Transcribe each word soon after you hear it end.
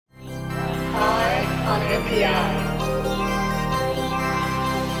on NPI.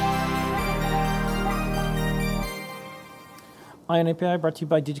 Ion API brought to you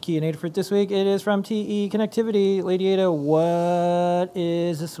by DigiKey and Adafruit this week. It is from TE Connectivity. Lady Ada, what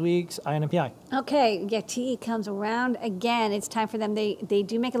is this week's Ion API? Okay, yeah, TE comes around again. It's time for them. They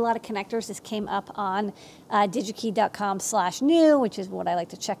do make a lot of connectors. This came up on digikey.com/new, which is what I like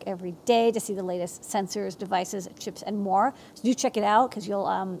to check every day to see the latest sensors, devices, chips, and more. So do check it out because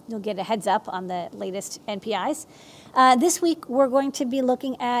you'll get a heads up on the latest NPIs. This week, we're going to be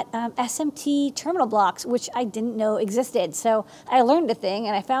looking at SMT terminal blocks, which I didn't know existed. So I learned a thing,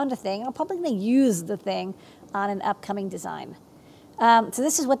 and I found a thing, and I'm probably going to use the thing on an upcoming design. So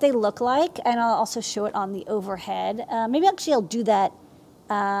this is what they look like, and I'll also show it on the overhead. Maybe actually I'll do that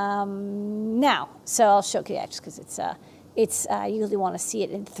now. So I'll show you just because you usually want to see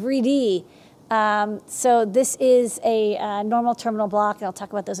it in 3D. So this is a normal terminal block, and I'll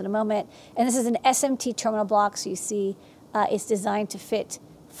talk about those in a moment. And this is an SMT terminal block, so you see it's designed to fit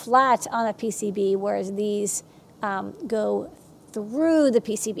flat on a PCB, whereas these go through the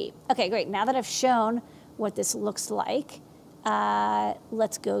PCB. Okay, great. Now that I've shown what this looks like,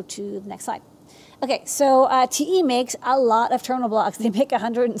 let's go to the next slide. Okay, so TE makes a lot of terminal blocks. They make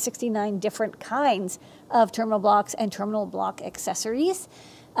 169 different kinds of terminal blocks and terminal block accessories.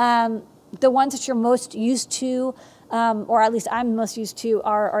 The ones that you're most used to, or at least I'm most used to,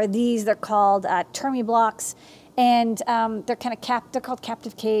 are these. They're called Termi blocks, and they're kind of they're called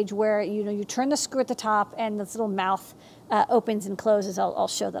captive cage, where you turn the screw at the top, and this little mouth opens and closes. I'll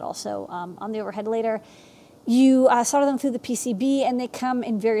show that also on the overhead later. You solder them through the PCB, and they come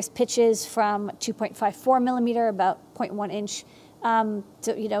in various pitches from 2.54 millimeter, about 0.1 inch,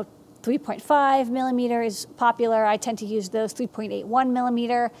 to 3.5 millimeter is popular. I tend to use those 3.81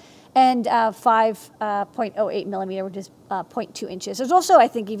 millimeter. And 5.08 millimeter, which is 0.2 inches. There's also, I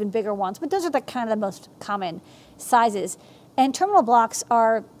think, even bigger ones, but those are the kind of the most common sizes. And terminal blocks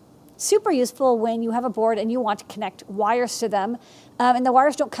are super useful when you have a board and you want to connect wires to them, and the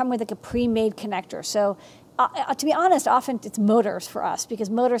wires don't come with like a pre-made connector. So to be honest, often it's motors for us, because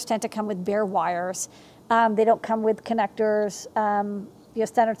motors tend to come with bare wires. They don't come with connectors,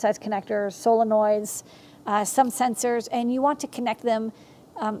 standard size connectors, solenoids, some sensors, and you want to connect them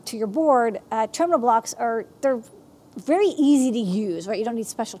to your board. Terminal blocks they're very easy to use, right? You don't need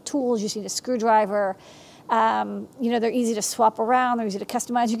special tools. You just need a screwdriver. They're easy to swap around. They're easy to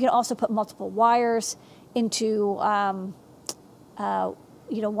customize. You can also put multiple wires into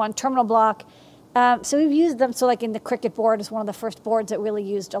one terminal block. So we've used them. So like in the Cricket board is one of the first boards that really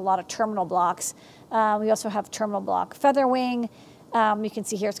used a lot of terminal blocks. We also have terminal block Featherwing. You can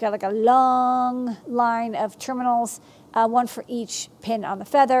see here it's got like a long line of terminals, one for each pin on the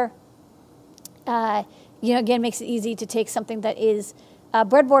feather. Again, makes it easy to take something that is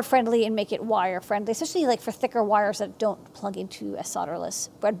breadboard friendly and make it wire friendly, especially like for thicker wires that don't plug into a solderless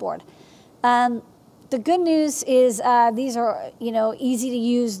breadboard. The good news is these are easy to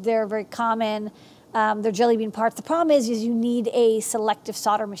use. They're very common. They're Jelly Bean parts. The problem is you need a selective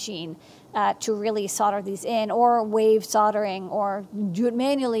solder machine to really solder these in, or wave soldering, or do it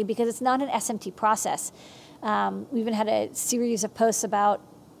manually, because it's not an SMT process. We even had a series of posts about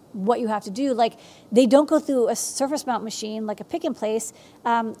what you have to do. Like, they don't go through a surface mount machine like a pick and place.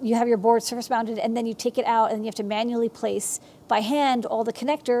 You have your board surface mounted, and then you take it out, and you have to manually place by hand all the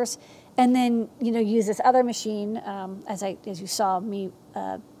connectors, and then use this other machine, as you saw me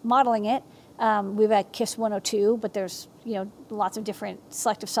modeling it. We have a KISS 102, but there's lots of different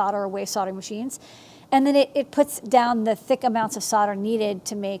selective solder or wave soldering machines. And then it puts down the thick amounts of solder needed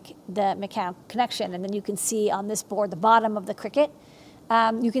to make the mechanical connection. And then you can see on this board, the bottom of the Cricket,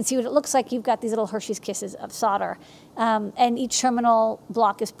 you can see what it looks like. You've got these little Hershey's Kisses of solder. And each terminal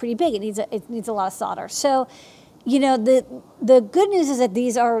block is pretty big. It needs a lot of solder. So, the good news is that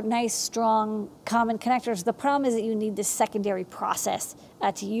these are nice, strong, common connectors. The problem is that you need this secondary process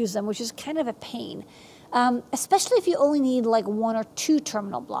to use them, which is kind of a pain. Especially if you only need like one or two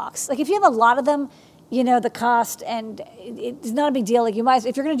terminal blocks. Like if you have a lot of them, the cost, and it's not a big deal. Like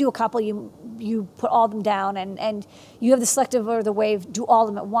if you're going to do a couple, you put all of them down, and you have the selective or the wave, do all of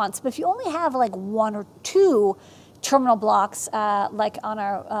them at once. But if you only have like one or two terminal blocks, like on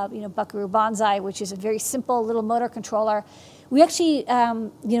our Buckaroo Banzai, which is a very simple little motor controller, we actually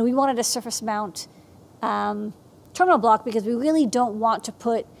we wanted a surface mount terminal block, because we really don't want to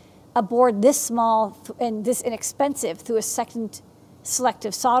put a board this small and this inexpensive through a second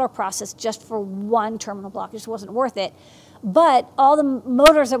selective solder process just for one terminal block. It just wasn't worth it. But all the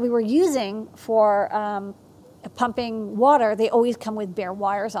motors that we were using for pumping water, they always come with bare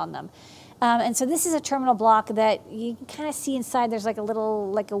wires on them. And so this is a terminal block that you can kind of see inside. There's like a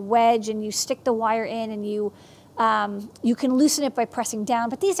little, like a wedge, and you stick the wire in, and you can loosen it by pressing down.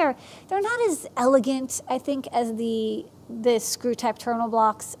 But they're not as elegant, I think, as the screw type terminal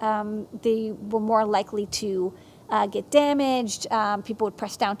blocks. They were more likely to get damaged. People would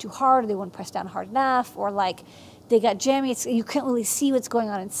press down too hard, or they wouldn't press down hard enough, or like they got jammy. You couldn't really see what's going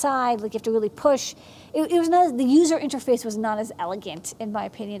on inside. Like you have to really push. It was not, the user interface was not as elegant, in my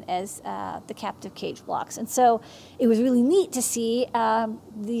opinion, as the captive cage blocks. And so it was really neat to see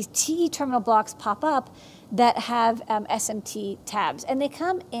these TE terminal blocks pop up that have SMT tabs, and they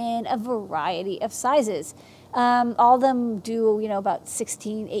come in a variety of sizes. All of them do, about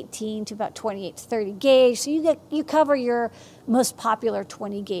 16, 18 to about 28 to 30 gauge. So you cover your most popular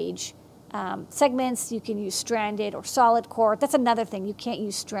 20 gauge segments. You can use stranded or solid core. That's another thing. You can't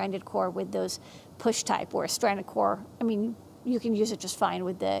use stranded core with those push type, or a stranded core, you can use it just fine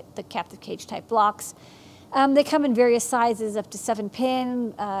with the captive cage type blocks. They come in various sizes up to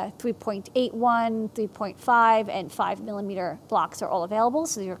 7-pin, 3.81, 3.5, and 5 millimeter blocks are all available.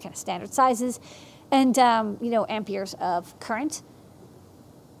 So they're kind of standard sizes. And, amperes of current.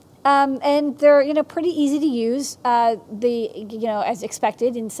 And they're, pretty easy to use. As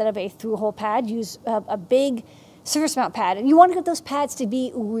expected, instead of a through-hole pad, use a big surface mount pad. And you want to get those pads to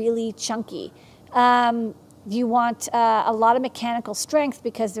be really chunky. You want a lot of mechanical strength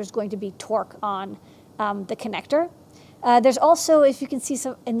because there's going to be torque on the connector. There's also, if you can see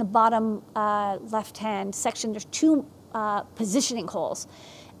some in the bottom left-hand section, there's two positioning holes.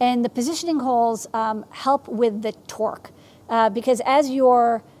 And the positioning holes help with the torque because as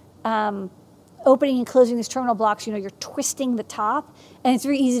you're opening and closing these terminal blocks, you're twisting the top, and it's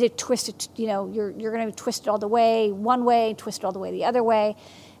very easy to twist it. You're going to twist it all the way one way, twist it all the way the other way.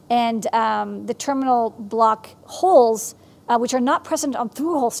 And the terminal block holes, which are not present on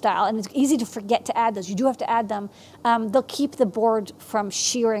through-hole style, and it's easy to forget to add those. You do have to add them. They'll keep the board from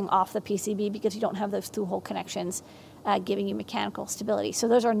shearing off the PCB because you don't have those through-hole connections giving you mechanical stability. So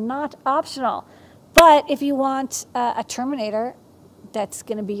those are not optional. But if you want a terminator that's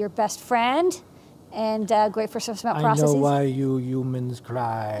going to be your best friend and great for surface mount processes. I know why you humans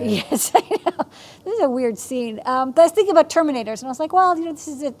cry. Yes, I know. This is a weird scene. But I was thinking about terminators, and I was like, well, this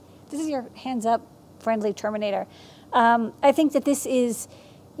is your hands-up friendly terminator. I think that this is,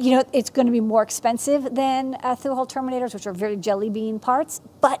 it's going to be more expensive than through-hole terminators, which are very jelly bean parts.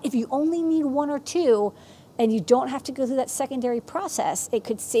 But if you only need one or two, and you don't have to go through that secondary process, it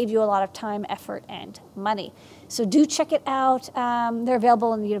could save you a lot of time, effort, and money. So do check it out. They're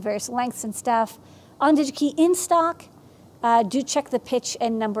available in various lengths and stuff. On DigiKey in stock, do check the pitch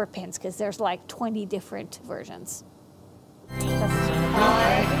and number of pins because there's like 20 different versions. On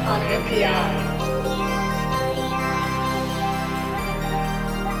NPI.